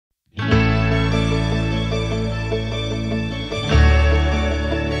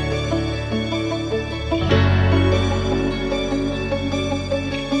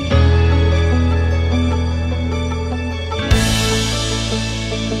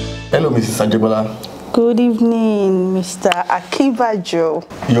Hello, Mrs. Ajibola. Good evening, Mr. Akivajo.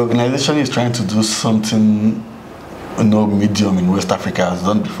 Your organization is trying to do something no medium in West Africa has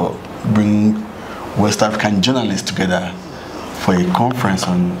done before. Bring West African journalists together for a conference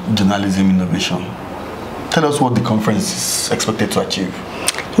on journalism innovation. Tell us what the conference is expected to achieve.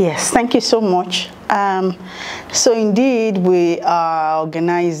 Yes, thank you so much. So indeed, we are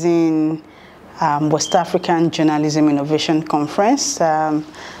organizing West African Journalism Innovation Conference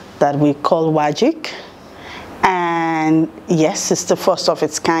that we call WAJIC. And yes, it's the first of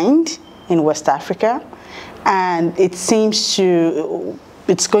its kind in West Africa. And it seems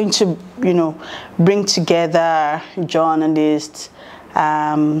it's going to, bring together journalists,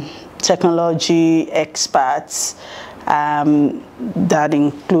 technology experts, that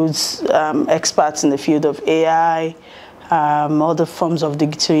includes experts in the field of AI, other forms of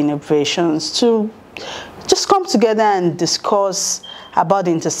digital innovations, to just come together and discuss about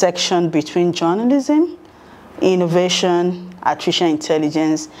the intersection between journalism, innovation, artificial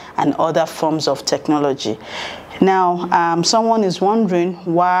intelligence, and other forms of technology. Now, someone is wondering,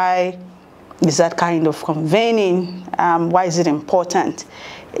 why is that kind of convening? Why is it important?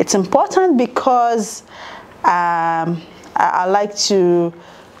 It's important because I like to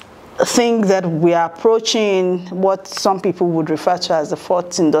think that we are approaching what some people would refer to as the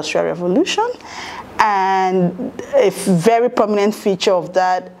fourth industrial revolution, and a very prominent feature of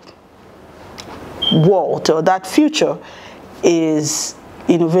that world or that future is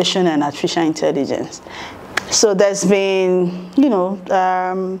innovation and artificial intelligence. So there's been,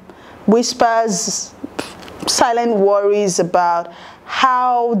 whispers, silent worries about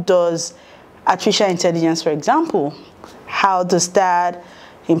how does artificial intelligence, for example, how does that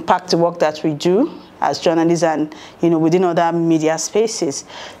impact the work that we do as journalists and, within other media spaces.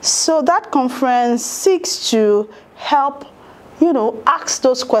 So that conference seeks to help, ask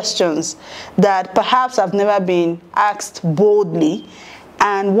those questions that perhaps have never been asked boldly,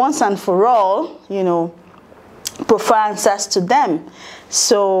 and once and for all, provide answers to them.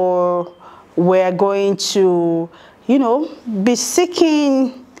 So we're going to, be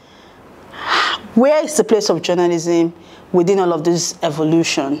seeking where is the place of journalism within all of this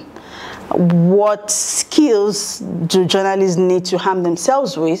evolution. What skills do journalists need to arm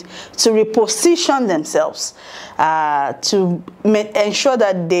themselves with to reposition themselves, to ensure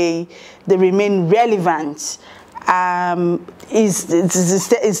that they remain relevant? Is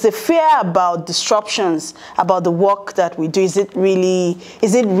the fear about disruptions, about the work that we do, is it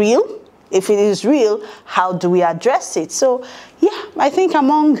real? If it is real, how do we address it? So, yeah, I think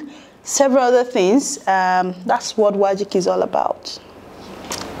among several other things, that's what WAJIC is all about.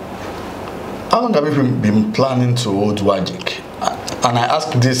 How long have you been planning to hold WAJIC? And I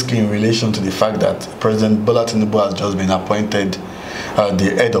ask this in relation to the fact that President Bola Tinubu has just been appointed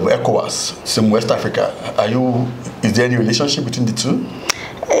the head of ECOWAS, in West Africa. Is there any relationship between the two?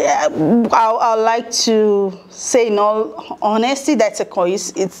 I'd like to say, in all honesty, that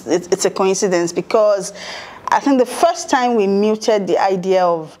it's a coincidence, because I think the first time we muted the idea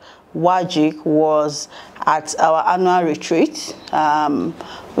of WAJIC was at our annual retreat,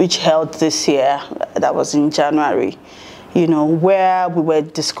 which held this year. That was in January, where we were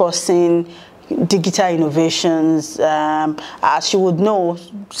discussing digital innovations. As you would know,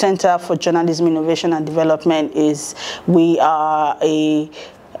 Center for Journalism Innovation and Development we are a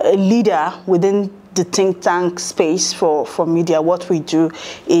leader within the think tank space for media. What we do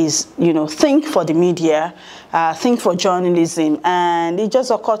is, think for the media, think for journalism, and it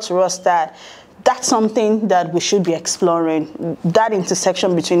just occurred to us that that's something that we should be exploring, that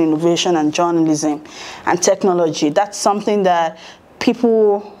intersection between innovation and journalism and technology. That's something that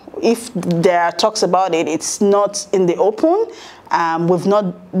people, if there are talks about it, it's not in the open. We've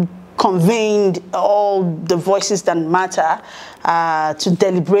not convened all the voices that matter to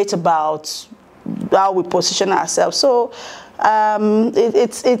deliberate about how we position ourselves. So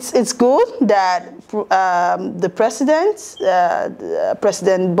it's good that the president,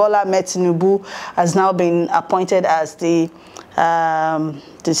 President Bola Tinubu, has now been appointed as the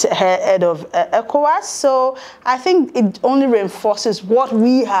head of ECOWAS. So I think it only reinforces what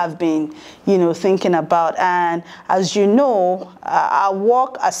we have been, thinking about. And as you know, our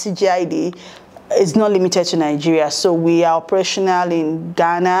work at CJID is not limited to Nigeria. So we are operational in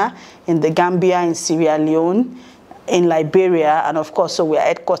Ghana, in the Gambia, in Sierra Leone, in Liberia, and of course, so we are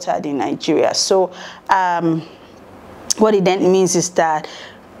headquartered in Nigeria. So what it then means is that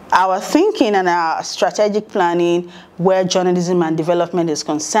our thinking and our strategic planning, where journalism and development is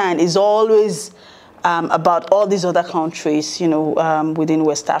concerned, is always about all these other countries, within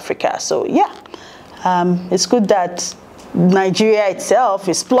West Africa. So yeah, it's good that Nigeria itself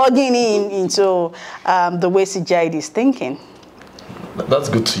is plugging into the way CJID is thinking. That's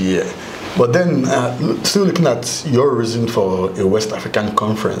good to hear. But then, still looking at your reason for a West African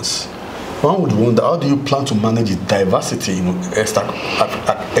conference, one would wonder, how do you plan to manage the diversity in West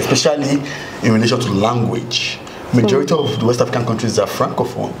Africa, especially in relation to language? Majority of the West African countries are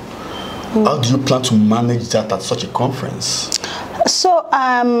francophone. How do you plan to manage that at such a conference? So,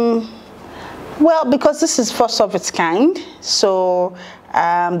 well, because this is first of its kind, so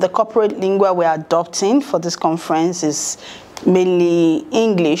the corporate lingua we're adopting for this conference is mainly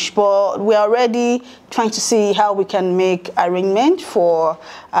English, but we're already trying to see how we can make arrangement for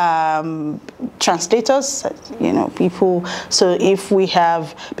translators, you know, people. So if we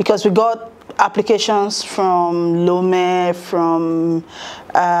have, because we got applications from Lome, from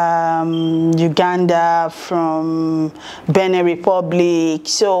Uganda, from Benin Republic,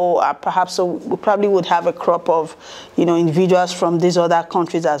 so perhaps we probably would have a crop of, you know, individuals from these other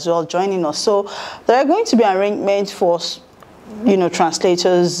countries as well joining us. So there are going to be arrangements for, you know,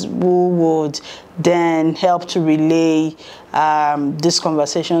 translators who would then help to relay these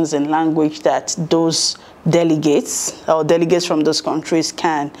conversations in language that those delegates or delegates from those countries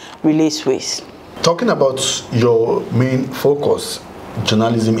can relate with. Talking about your main focus,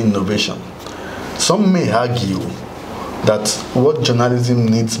 journalism innovation, some may argue that what journalism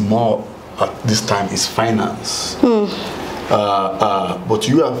needs more at this time is finance. But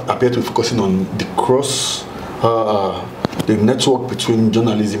you have appeared to be focusing on the the network between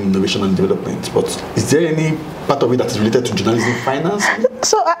journalism, innovation, and development. But is there any part of it that is related to journalism finance?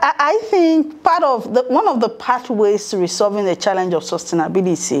 So I think one of the pathways to resolving the challenge of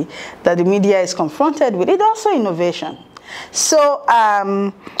sustainability that the media is confronted with is also innovation. So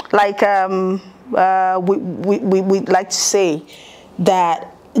we like to say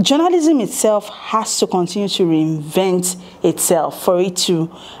that journalism itself has to continue to reinvent itself for it to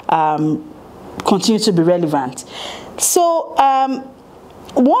continue to be relevant. So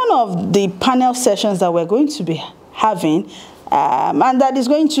one of the panel sessions that we're going to be having, and that is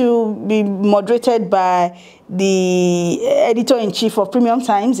going to be moderated by the editor-in-chief of Premium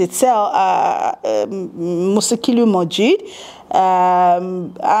Times itself, Musikilu Mojid,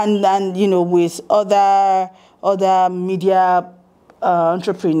 and you know, with other media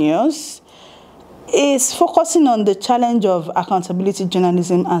entrepreneurs, is focusing on the challenge of accountability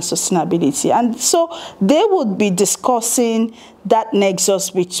journalism and sustainability. And so they would be discussing that nexus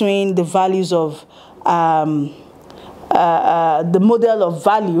between the values of the model of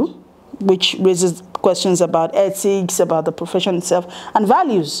value, which raises questions about ethics, about the profession itself, and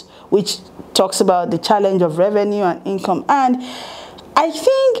values, which talks about the challenge of revenue and income. And I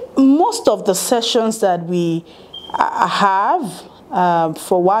think most of the sessions that we have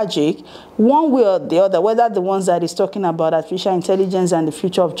for WAJIC, one way or the other, whether the ones that is talking about artificial intelligence and the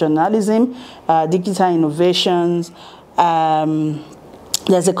future of journalism, digital innovations,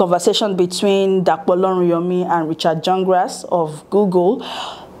 there's a conversation between Dakbolon Yomi and Richard Jungras of Google.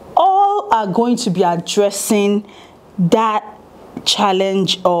 All are going to be addressing that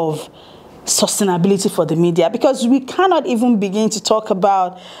challenge of sustainability for the media, because we cannot even begin to talk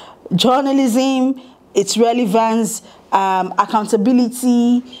about journalism, its relevance,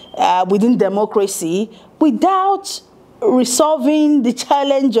 accountability within democracy without resolving the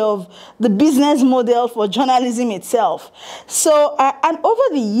challenge of the business model for journalism itself. So, and over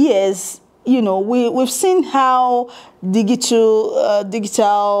the years, you know, we've seen how digital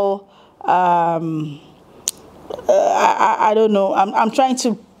I don't know, I'm trying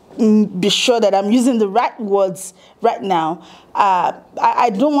to be sure that I'm using the right words right now. I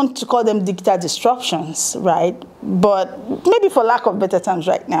don't want to call them digital disruptions, right? But maybe for lack of better terms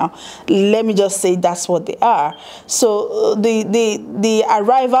right now, let me just say that's what they are. So the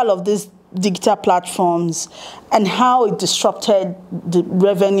arrival of these digital platforms and how it disrupted the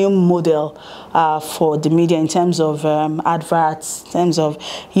revenue model for the media in terms of adverts, in terms of,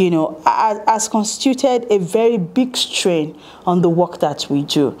 you know, has constituted a very big strain on the work that we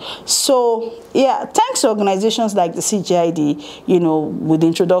do. So, yeah, thanks to organizations like the CJID, you know, with the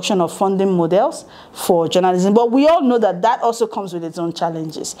introduction of funding models for journalism. But we all know that that also comes with its own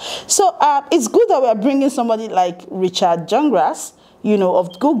challenges. So it's good that we're bringing somebody like Richard Jungras, you know,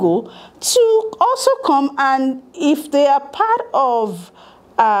 of Google, to also come, and if they are part of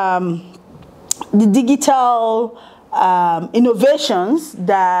the digital innovations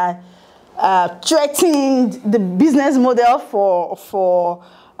that threatened the business model for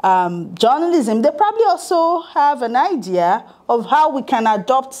journalism, they probably also have an idea of how we can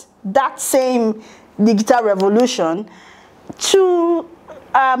adopt that same digital revolution to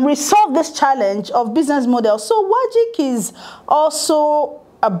resolve this challenge of business model. So WAGIC is also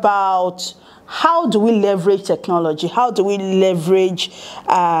about how do we leverage technology? How do we leverage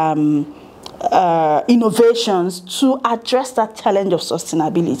innovations to address that challenge of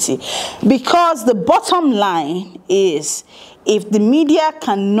sustainability? Because the bottom line is, if the media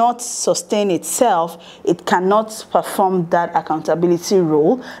cannot sustain itself, it cannot perform that accountability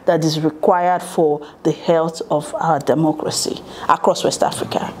role that is required for the health of our democracy across West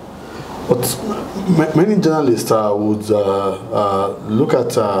Africa. But many journalists would look at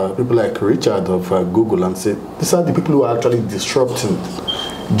people like Richard of Google and say, these are the people who are actually disrupting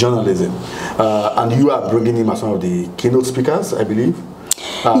journalism. And you are bringing him as one of the keynote speakers, I believe.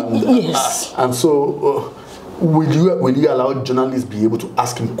 Yes. And so, will you allow journalists be able to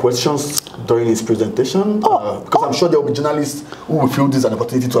ask him questions during his presentation? Because I'm sure there will be journalists who will feel this is an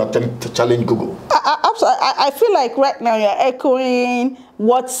opportunity to actually challenge Google. Absolutely. I feel like right now you're echoing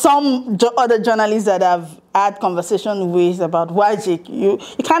what some other journalists that I've had conversation with about WAGIC. You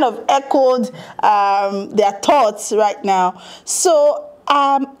kind of echoed their thoughts right now. So,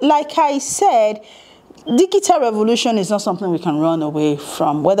 like I said, digital revolution is not something we can run away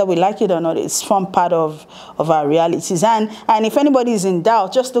from, whether we like it or not. It's form part of our realities. And if anybody is in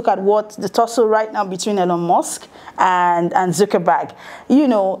doubt, just look at what the tussle right now between Elon Musk and Zuckerberg. You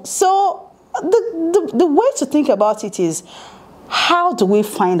know, so the way to think about it is, how do we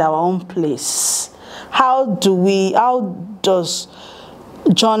find our own place? How does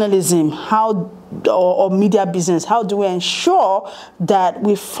journalism, or media business, how do we ensure that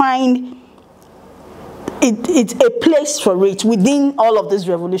we find it's a place for it within all of these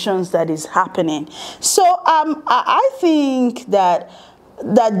revolutions that is happening? So I think that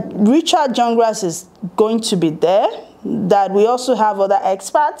Richard Jongras is going to be there, that we also have other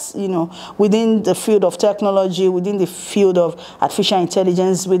experts, you know, within the field of technology, within the field of artificial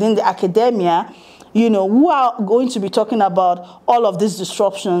intelligence, within the academia, you know, who are going to be talking about all of these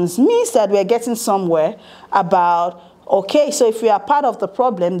disruptions. Means that we're getting somewhere about, okay, so if we are part of the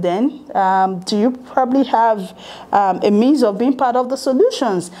problem, then do you probably have a means of being part of the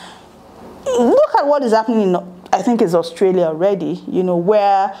solutions? Look at what is happening in, I think it's Australia already, you know,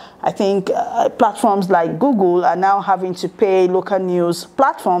 where I think platforms like Google are now having to pay local news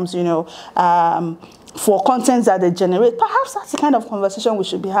platforms, you know, for content that they generate. Perhaps that's the kind of conversation we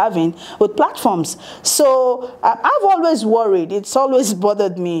should be having with platforms. So I've always worried, it's always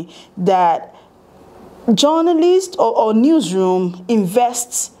bothered me that journalists or newsroom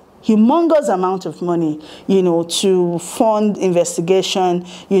invests humongous amount of money, you know, to fund investigation,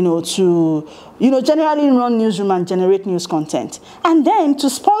 you know, to, you know, generally run newsroom and generate news content, and then to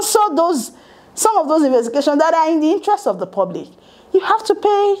sponsor some of those investigations that are in the interest of the public. You have to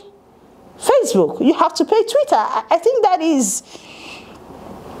pay Facebook, you have to pay Twitter. I think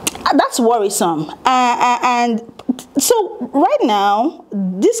that's worrisome. And so right now,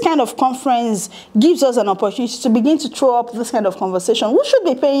 this kind of conference gives us an opportunity to begin to throw up this kind of conversation. Who should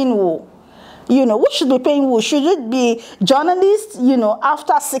be paying who? You know, who should be paying who? Should it be journalists, you know,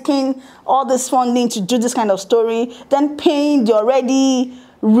 after seeking all this funding to do this kind of story, then paying the already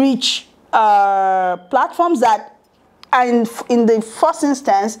rich platforms that are in the first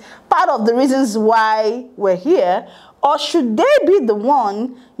instance part of the reasons why we're here? Or should they be the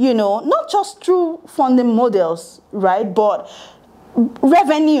one, you know, not just through funding models, right, but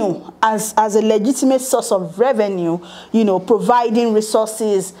revenue as a legitimate source of revenue, you know, providing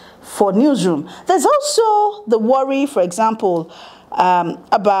resources for newsroom? There's also the worry, for example,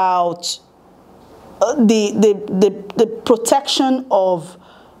 about the protection of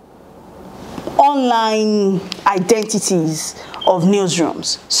online identities of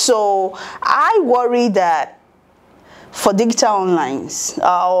newsrooms. So I worry that for digital onlines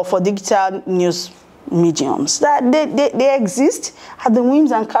or for digital news mediums, that they exist at the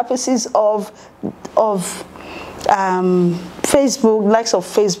whims and caprices of Facebook, likes of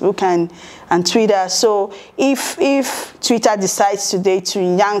Facebook and Twitter. So if Twitter decides today to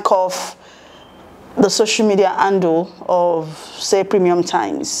yank off the social media handle of, say, Premium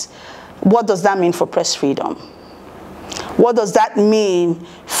Times, what does that mean for press freedom? What does that mean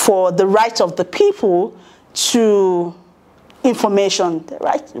for the right of the people to information, the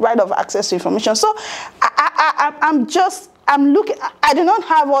right of access to information? So I'm looking, I do not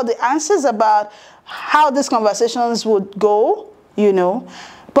have all the answers about how these conversations would go, you know,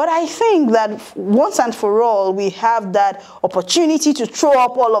 But I think that once and for all, we have that opportunity to throw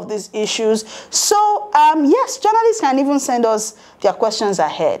up all of these issues. So, yes, journalists can even send us their questions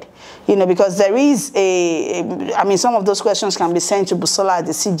ahead, you know, because there is I mean, some of those questions can be sent to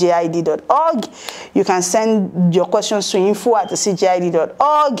busola@cjid.org. You can send your questions to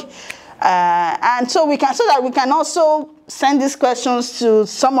info@cjid.org. And so that we can also send these questions to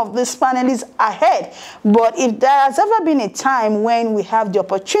some of these panelists ahead. But if there has ever been a time when we have the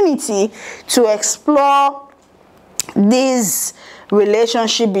opportunity to explore this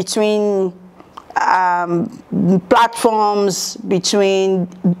relationship between platforms, between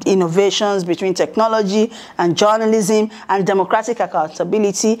innovations, between technology and journalism and democratic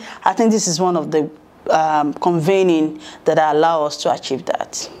accountability, I think this is one of the convening that allow us to achieve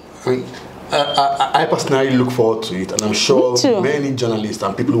that. I personally look forward to it, and I'm sure many journalists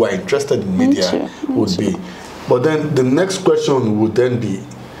and people who are interested in media would be. But then the next question would then be,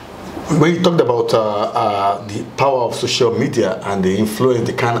 when you talked about the power of social media and the influence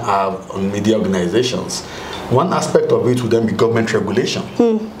they can have on media organizations, one aspect of it would then be government regulation.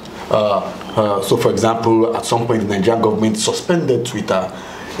 So, for example, at some point the Nigerian government suspended Twitter,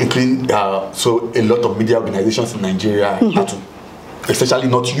 including so a lot of media organizations in Nigeria had to essentially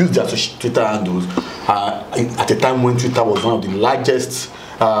not use their Twitter handles at a time when Twitter was one of the largest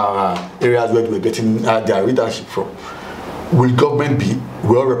areas where they were getting their readership from. Will government be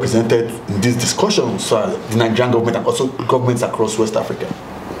well represented in these discussions, the Nigerian government and also governments across West Africa?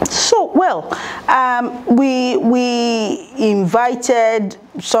 So, well, we invited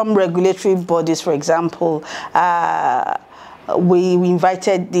some regulatory bodies, for example. We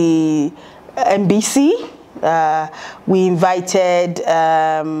invited the NBC. We invited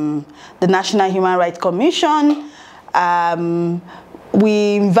the National Human Rights Commission.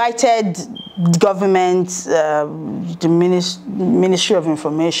 We invited government, the Ministry of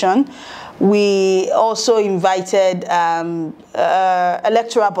Information. We also invited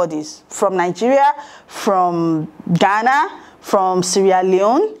electoral bodies from Nigeria, from Ghana, from Sierra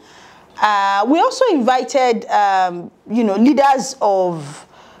Leone. We also invited, you know, leaders of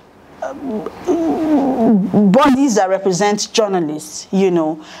bodies that represent journalists, you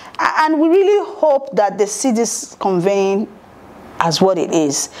know, and we really hope that they see this convening as what it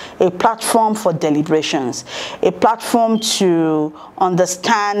is, a platform for deliberations, a platform to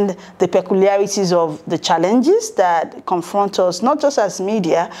understand the peculiarities of the challenges that confront us, not just as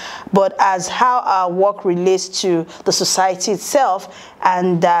media, but as how our work relates to the society itself,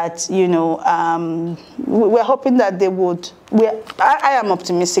 and that, you know, we're hoping that they would, I am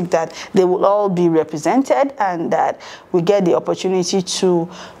optimistic that they will all be represented and that we get the opportunity to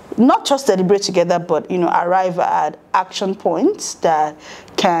not just deliberate together, but, you know, arrive at action points that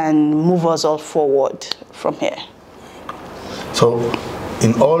can move us all forward from here. So,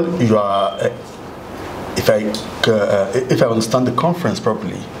 in all, you are, if I understand the conference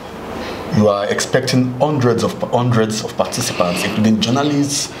properly, you are expecting hundreds of participants, including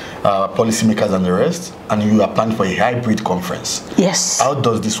journalists, policymakers, and the rest, and you are planning for a hybrid conference. Yes. How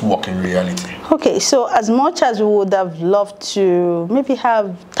does this work in reality? Okay, so as much as we would have loved to maybe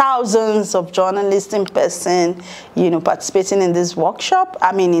have thousands of journalists in person, you know, participating in this workshop,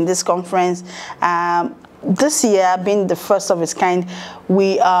 in this conference, this year being the first of its kind,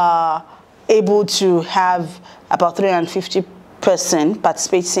 we are able to have about 350 person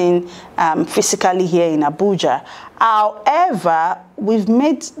participating physically here in Abuja. However, we've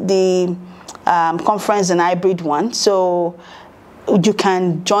made the conference an hybrid one, so you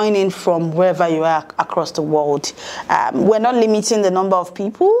can join in from wherever you are across the world. We're not limiting the number of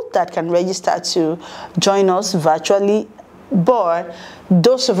people that can register to join us virtually, but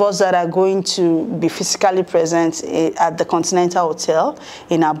those of us that are going to be physically present at the Continental Hotel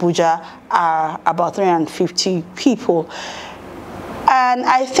in Abuja are about 350 people. And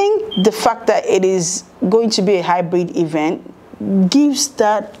I think the fact that it is going to be a hybrid event gives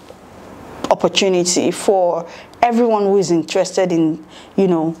that opportunity for everyone who is interested in, you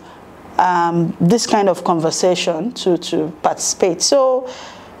know, this kind of conversation to participate. So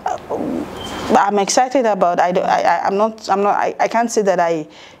I'm excited about. I can't say that I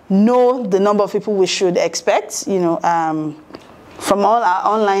know the number of people we should expect, you know, from all our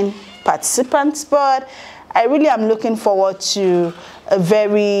online participants, but I really am looking forward to a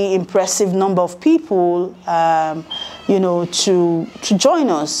very impressive number of people, you know, to join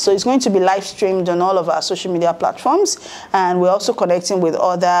us. So it's going to be live streamed on all of our social media platforms, and we're also connecting with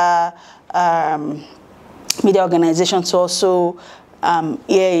other media organizations to also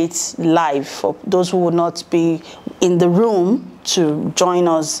hear it live for those who will not be in the room to join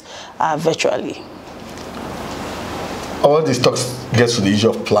us virtually. all these talks gets to the issue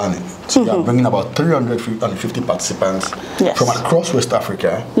of planning. So we are bringing about 350 participants from across West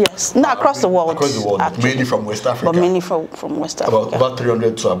Africa. Yes, not across the world. Across the world, but mainly from West Africa. But mainly from West Africa. About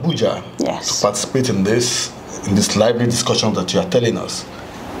 300 to Abuja to participate in this lively discussion that you are telling us.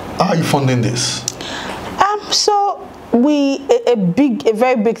 How are you funding this? So a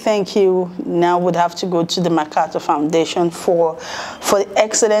very big thank you now would have to go to the MacArthur Foundation for the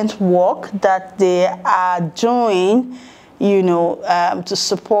excellent work that they are doing, you know, to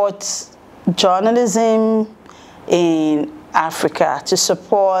support journalism in Africa, to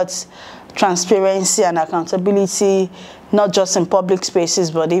support transparency and accountability, not just in public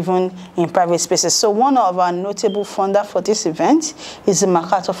spaces, but even in private spaces. So one of our notable funders for this event is the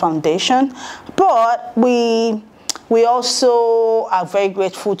MacArthur Foundation, but we also are very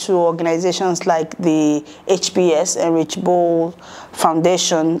grateful to organizations like the HBS, Enrich Bowl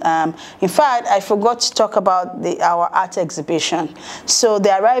Foundation. In fact, I forgot to talk about our art exhibition. So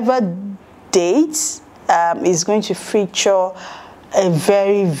the arrival date is going to feature a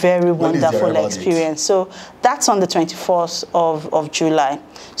very, very wonderful experience. So that's on the 24th of July.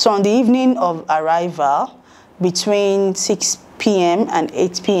 So on the evening of arrival, between 6 p.m. and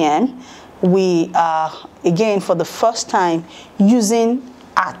 8 p.m., we are, again, for the first time, using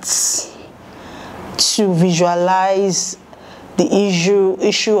arts to visualize the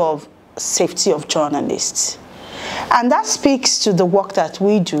issue of safety of journalists. And that speaks to the work that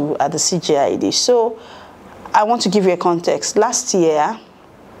we do at the CJID. So I want to give you a context. Last year,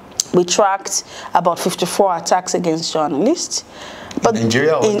 we tracked about 54 attacks against journalists. But in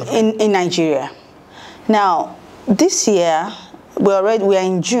Nigeria? In Nigeria. Now, this year, we are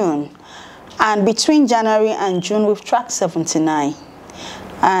in June. And between January and June, we've tracked 79.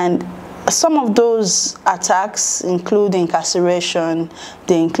 And some of those attacks include incarceration,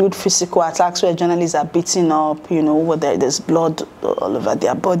 they include physical attacks where journalists are beaten up, you know, where there's blood all over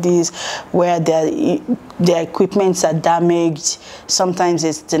their bodies, where their equipments are damaged. Sometimes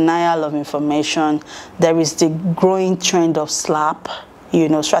it's denial of information. There is the growing trend of SLAP, you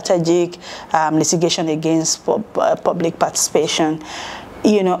know, strategic litigation against public participation,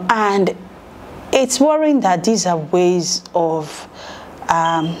 you know, and it's worrying that these are ways of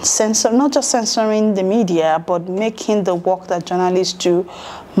not just censoring the media, but making the work that journalists do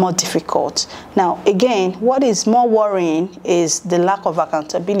more difficult. Now, again, what is more worrying is the lack of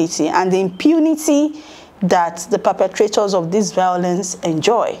accountability and the impunity that the perpetrators of this violence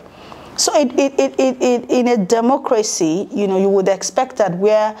enjoy. So in a democracy, you know, you would expect that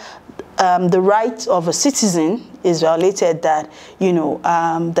where the right of a citizen is violated, that, you know,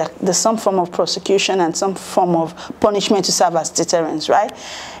 that there's some form of prosecution and some form of punishment to serve as deterrence, right?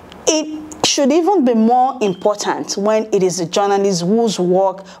 It should even be more important when it is a journalist whose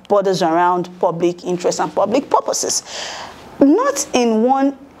work borders around public interest and public purposes. Not in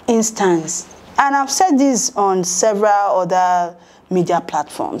one instance, and I've said this on several other media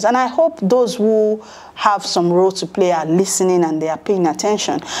platforms, and I hope those who have some role to play are listening and they are paying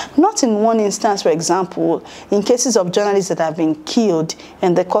attention. Not in one instance, for example, in cases of journalists that have been killed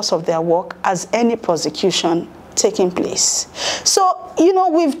in the course of their work, has any prosecution taking place. So, you know,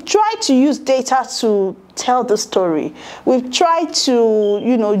 we've tried to use data to tell the story. We've tried to,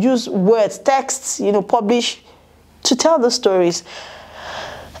 you know, use words, texts, you know, publish to tell the stories.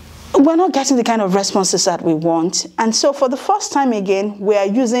 We're not getting the kind of responses that we want. And so for the first time again, we are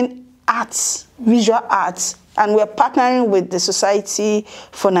using arts, visual arts, and we're partnering with the Society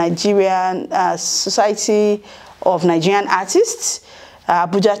for Nigerian, Society of Nigerian Artists,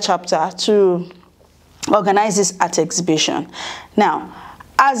 Abuja chapter, to organize this art exhibition. Now,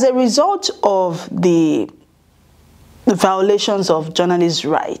 as a result of the violations of journalists'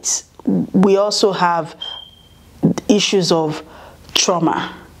 rights, we also have issues of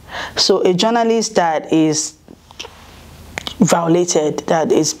trauma. So a journalist that is violated, that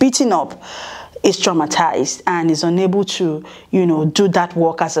is beaten up, is traumatized and is unable to, you know, do that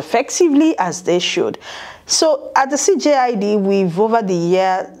work as effectively as they should. So at the CJID, we've over the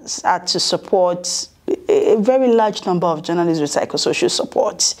years had to support a very large number of journalists with psychosocial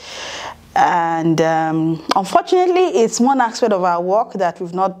support. And unfortunately, it's one aspect of our work that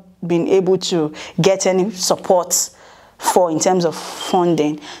we've not been able to get any support for in terms of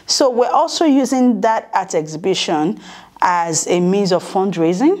funding. So we're also using that art exhibition as a means of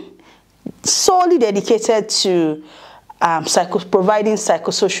fundraising, solely dedicated to providing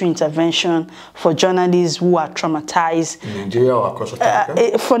psychosocial intervention for journalists who are traumatized. In Nigeria or across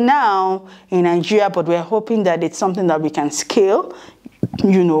Africa? For now, in Nigeria, but we're hoping that it's something that we can scale,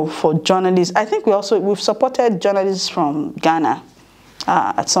 you know, for journalists. I think we've supported journalists from Ghana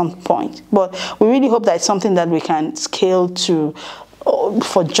at some point. But we really hope that it's something that we can scale to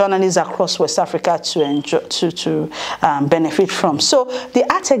for journalists across West Africa to enjoy, to benefit from. So the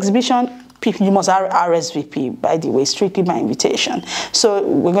art exhibition, you must RSVP, by the way, strictly by invitation. So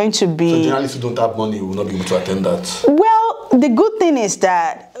we're going to be... So journalists who don't have money will not be able to attend that? Well, the good thing is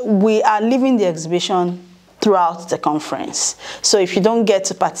that we are leaving the exhibition throughout the conference. So if you don't get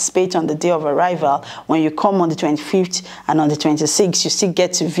to participate on the day of arrival, when you come on the 25th and on the 26th, you still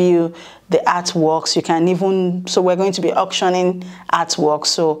get to view the artworks. You can even... So we're going to be auctioning artworks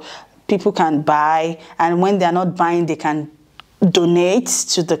so people can buy, and when they're not buying, they can donate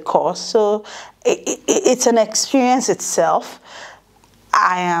to the cause. So it's an experience itself.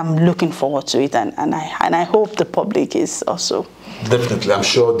 I am looking forward to it, and I hope the public is also. Definitely, I'm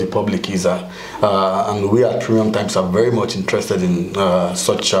sure the public is, and we at Premium Times are very much interested in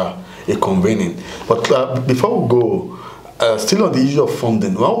such a convening. But before we go, still on the issue of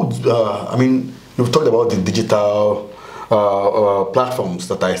funding, what would, I mean, you've talked about the digital platforms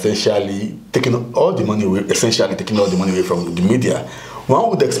that are essentially taking all the money away, from the media. One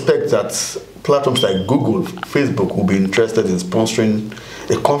would expect that platforms like Google, Facebook will be interested in sponsoring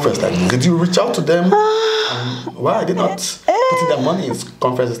a conference like this. Did you reach out to them? Why are they not putting their money in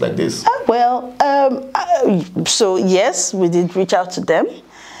conferences like this? Well, so yes, we did reach out to them.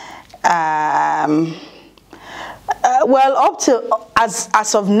 Well, up to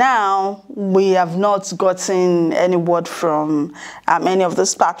as of now, we have not gotten any word from any of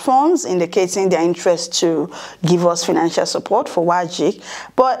those platforms indicating their interest to give us financial support for WAGIC.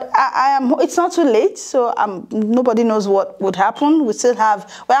 But it's not too late, so nobody knows what would happen. We still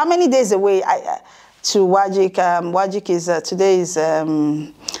have, well, how many days away to WAGIC? WAGIC is today is.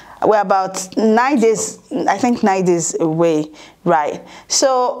 We're about 9 days, I think 9 days away, right?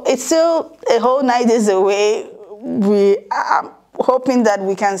 So it's still a whole 9 days away. We are hoping that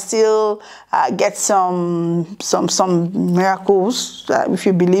we can still get some miracles, if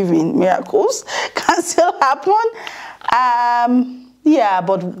you believe in miracles, can still happen. Yeah,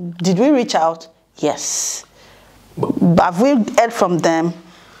 but did we reach out? Yes. Have we heard from them?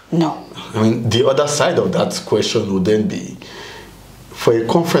 No. I mean, the other side of that question would then be, for a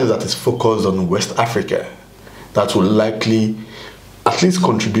conference that is focused on West Africa, that will likely at least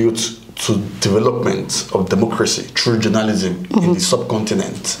contribute to development of democracy through journalism in the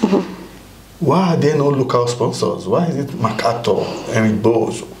subcontinent. Why are there no local sponsors? Why is it MacArthur, Eric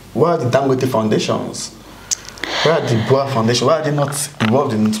Bowes? Why are the Dangote foundations? Why are the Boa Foundation? Why are they not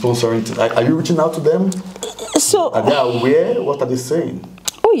involved in sponsoring? Are you reaching out to them? So are they aware? What are they saying?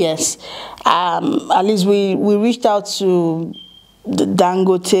 Oh yes, at least we reached out to the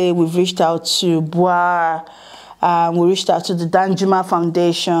Dangote. We've reached out to Boa. We reached out to the Danjuma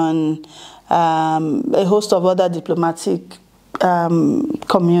Foundation, a host of other diplomatic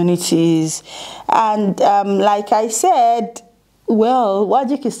communities. And like I said, well,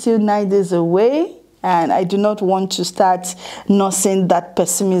 WAGIC is still 9 days away, and I do not want to start nursing that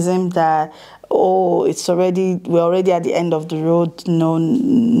pessimism that, oh, we're already at the end of the road,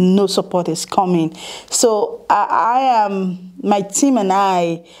 no support is coming. So my team and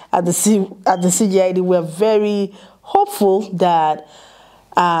I at the CJID, we're very hopeful that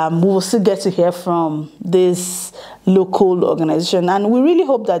we will still get to hear from this local organization, and we really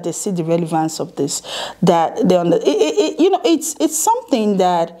hope that they see the relevance of this. That it's something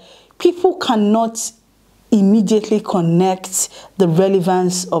that people cannot immediately connect the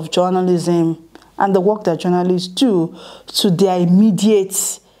relevance of journalism and the work that journalists do to their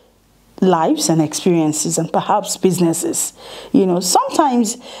immediate lives and experiences and perhaps businesses.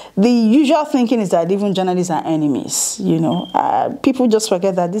 Sometimes the usual thinking is that even journalists are enemies. People just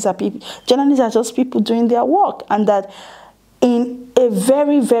forget that these are people. Journalists are just people doing their work, and that in a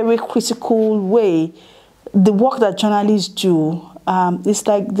very, very critical way, the work that journalists do is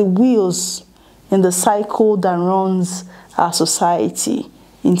like the wheels in the cycle that runs our society,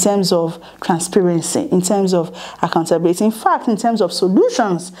 in terms of transparency, in terms of accountability, in fact, in terms of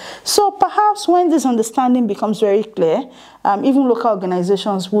solutions. So perhaps when this understanding becomes very clear, even local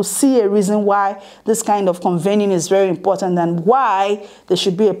organizations will see a reason why this kind of convening is very important and why they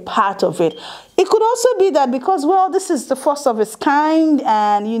should be a part of it. It could also be that because, well, this is the first of its kind,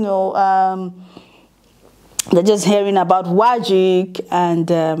 and, they're just hearing about WAGIC,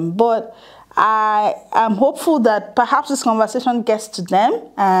 and but I am hopeful that perhaps this conversation gets to them,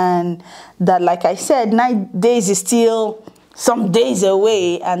 and that, like I said, 9 days is still some days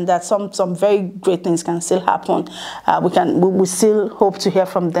away, and that some very great things can still happen. We still hope to hear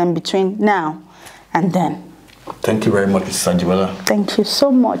from them between now and then. Thank you very much, Mrs. Ajibola. Thank you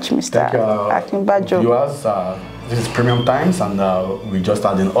so much, Mr. Akinbajo. Viewers, This is Premium Times, and we just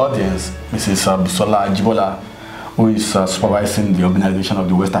had an audience, Mrs. Busola Ajibola, who is supervising the organization of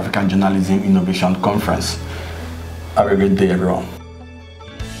the West African Journalism Innovation Conference. Have a great day, everyone.